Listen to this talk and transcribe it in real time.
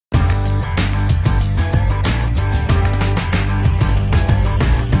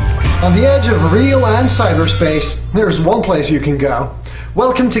On the edge of real and cyberspace, there's one place you can go.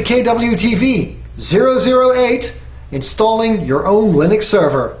 Welcome to kwtv008, installing your own Linux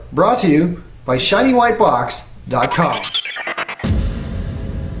server. Brought to you by ShinyWhiteBox.com.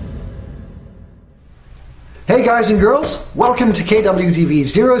 Hey guys and girls, welcome to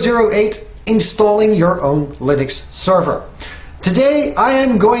kwtv008, installing your own Linux server. Today I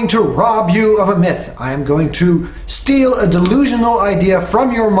am going to rob you of a myth. I am going to steal a delusional idea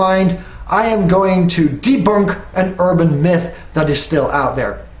from your mind. I am going to debunk an urban myth that is still out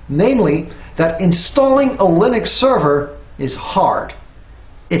there. Namely, that installing a Linux server is hard.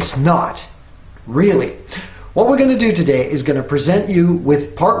 It's not. Really. What we're going to do today is going to present you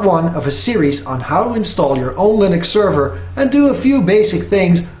with part one of a series on how to install your own Linux server and do a few basic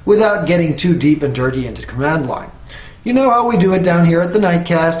things without getting too deep and dirty into the command line. You know how we do it down here at the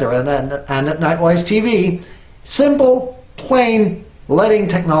Nightcast and at Knightwise TV. Simple, plain, letting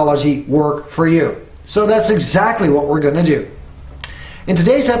technology work for you. So that's exactly what we're going to do. In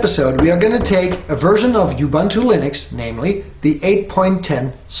today's episode, we are going to take a version of Ubuntu Linux, namely the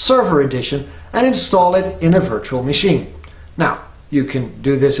 8.10 Server Edition, and install it in a virtual machine. Now, you can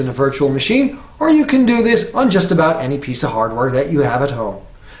do this in a virtual machine, or you can do this on just about any piece of hardware that you have at home.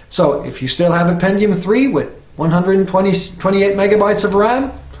 So if you still have a Pentium 3 with 128 megabytes of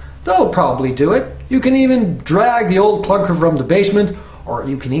RAM, that'll probably do it. You can even drag the old clunker from the basement, or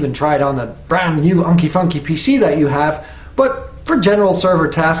you can even try it on a brand new unky funky PC that you have. But for general server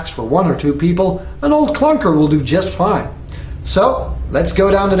tasks for one or two people, an old clunker will do just fine. So let's go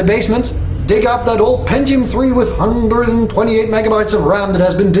down to the basement, dig up that old Pentium 3 with 128 megabytes of RAM that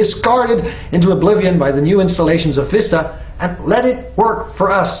has been discarded into oblivion by the new installations of Vista, and let it work for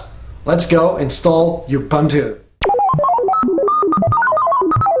us. Let's go install Ubuntu.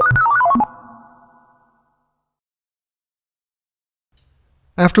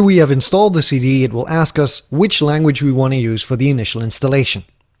 After we have installed the CD, it will ask us which language we want to use for the initial installation.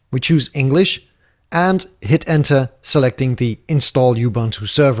 We choose English and hit enter, selecting the Install Ubuntu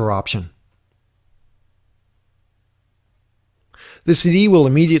Server option. The CD will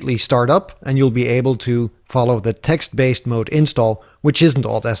immediately start up and you'll be able to follow the text-based mode install, which isn't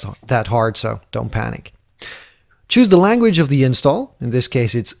all that hard, so don't panic. Choose the language of the install, in this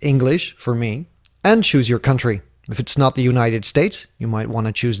case it's English for me, and choose your country. If it's not the United States, you might want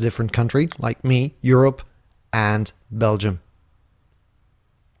to choose a different country, like me, Europe and Belgium.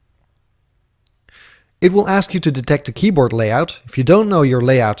 It will ask you to detect a keyboard layout. If you don't know your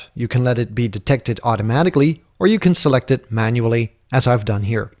layout, you can let it be detected automatically, or you can select it manually, as I've done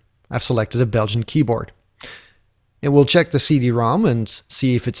here. I've selected a Belgian keyboard. It will check the CD-ROM and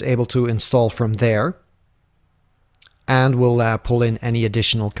see if it's able to install from there, and will pull in any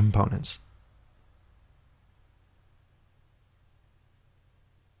additional components.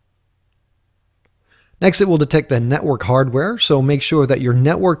 Next, it will detect the network hardware, so make sure that your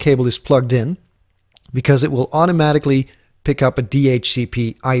network cable is plugged in, because it will automatically pick up a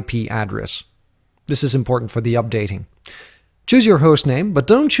DHCP IP address. This is important for the updating. Choose your hostname, but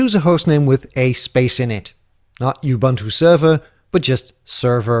don't choose a hostname with a space in it. Not Ubuntu Server, but just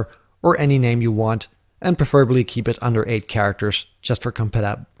Server, or any name you want, and preferably keep it under 8 characters, just for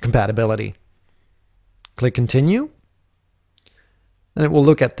compatibility. Click Continue, and it will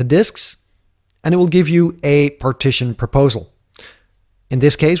look at the disks, and it will give you a partition proposal. In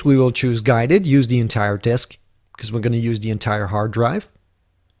this case, we will choose Guided, use the entire disk, because we're going to use the entire hard drive.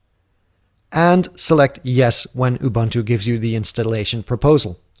 And select Yes when Ubuntu gives you the installation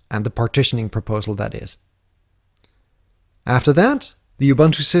proposal, and the partitioning proposal that is. After that, the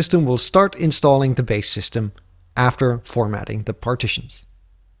Ubuntu system will start installing the base system after formatting the partitions.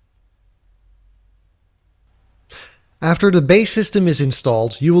 After the base system is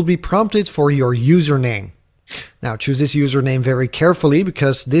installed, you will be prompted for your username. Now choose this username very carefully,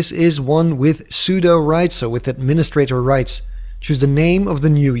 because this is one with sudo rights, so with administrator rights. Choose the name of the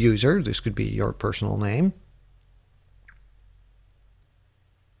new user. This could be your personal name.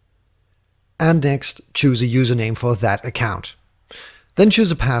 And next, choose a username for that account. Then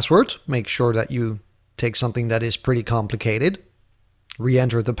choose a password. Make sure that you take something that is pretty complicated.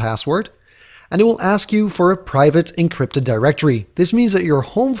 Re-enter the password. And it will ask you for a private encrypted directory. This means that your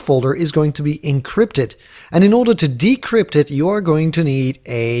home folder is going to be encrypted. And in order to decrypt it, you are going to need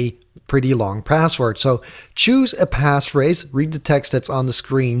a pretty long password. So choose a passphrase, read the text that's on the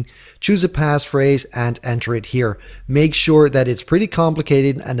screen, choose a passphrase and enter it here. Make sure that it's pretty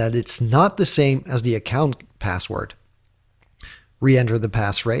complicated and that it's not the same as the account password. Re-enter the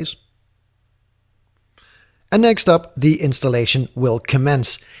passphrase. And next up, the installation will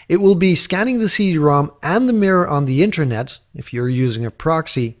commence. It will be scanning the CD-ROM and the mirror on the internet, if you're using a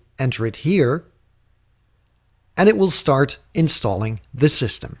proxy, enter it here, and it will start installing the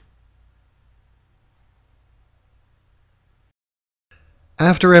system.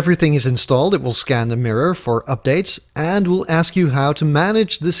 After everything is installed, it will scan the mirror for updates and will ask you how to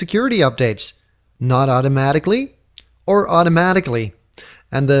manage the security updates. Not automatically or automatically.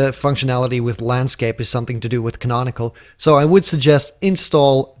 And the functionality with landscape is something to do with Canonical, so I would suggest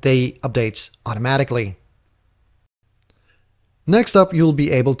install the updates automatically. Next up, you'll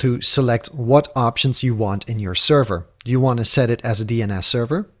be able to select what options you want in your server. Do you want to set it as a DNS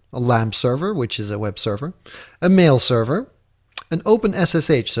server, a LAMP server, which is a web server, a mail server, an Open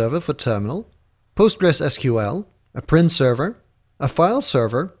SSH server for terminal, PostgreSQL, a print server, a file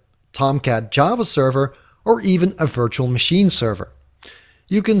server, Tomcat Java server, or even a virtual machine server?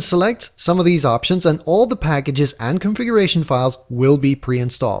 You can select some of these options and all the packages and configuration files will be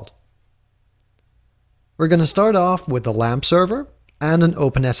pre-installed. We're going to start off with the LAMP server and an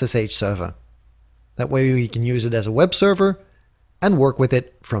Open SSH server. That way we can use it as a web server and work with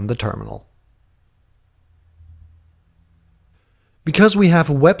it from the terminal. Because we have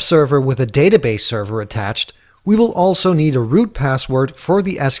a web server with a database server attached, we will also need a root password for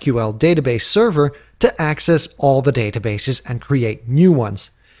the SQL database server to access all the databases and create new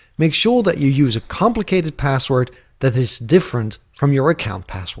ones. Make sure that you use a complicated password that is different from your account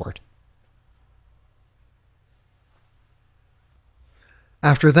password.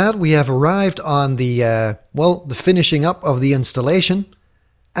 After that, we have arrived on the finishing up of the installation,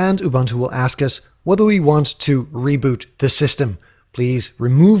 and Ubuntu will ask us whether we want to reboot the system. Please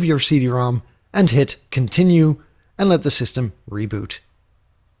remove your CD-ROM and hit continue and let the system reboot.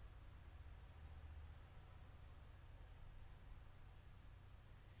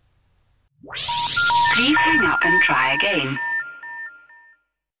 Please hang up and try again.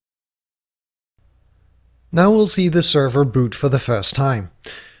 Now we'll see the server boot for the first time.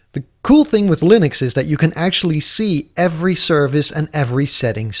 The cool thing with Linux is that you can actually see every service and every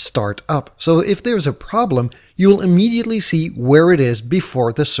setting start up. So if there's a problem, you will immediately see where it is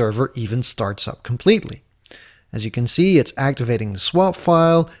before the server even starts up completely. As you can see, it's activating the swap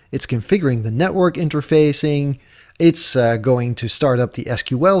file, it's configuring the network interfacing, it's going to start up the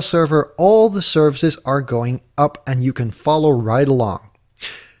SQL server. All the services are going up and you can follow right along.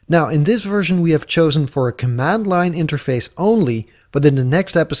 Now in this version we have chosen for a command line interface only, but in the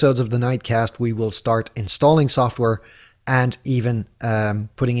next episodes of the Nightcast we will start installing software and even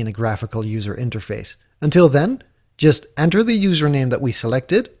putting in a graphical user interface. Until then, just enter the username that we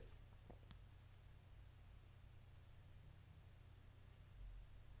selected,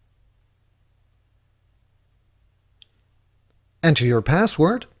 enter your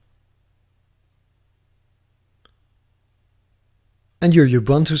password, and your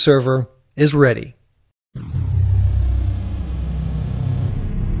Ubuntu server is ready.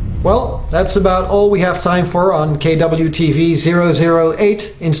 Well, that's about all we have time for on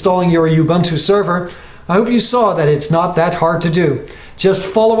kwtv008, installing your Ubuntu server. I hope you saw that it's not that hard to do. Just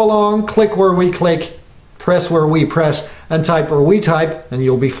follow along, click where we click, press where we press, and type where we type, and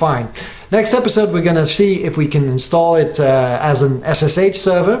you'll be fine. Next episode we're going to see if we can install it as an SSH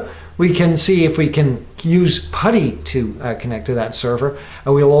server. We can see if we can use PuTTY to connect to that server,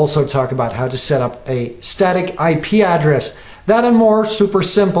 and we'll also talk about how to set up a static IP address. That and more, super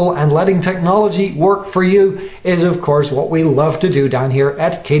simple, and letting technology work for you is of course what we love to do down here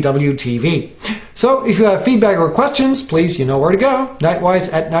at KWTV. So if you have feedback or questions, please, you know where to go.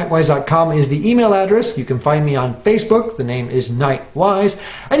 Knightwise@knightwise.com is the email address. You can find me on Facebook, the name is Knightwise,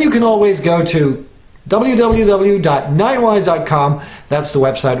 and you can always go to www.knightwise.com. That's the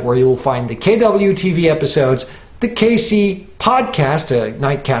website where you will find the KWTV episodes, the KC podcast,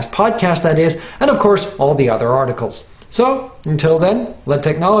 Nightcast podcast that is, and of course all the other articles. So, until then, let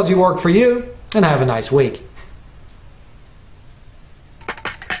technology work for you, and have a nice week.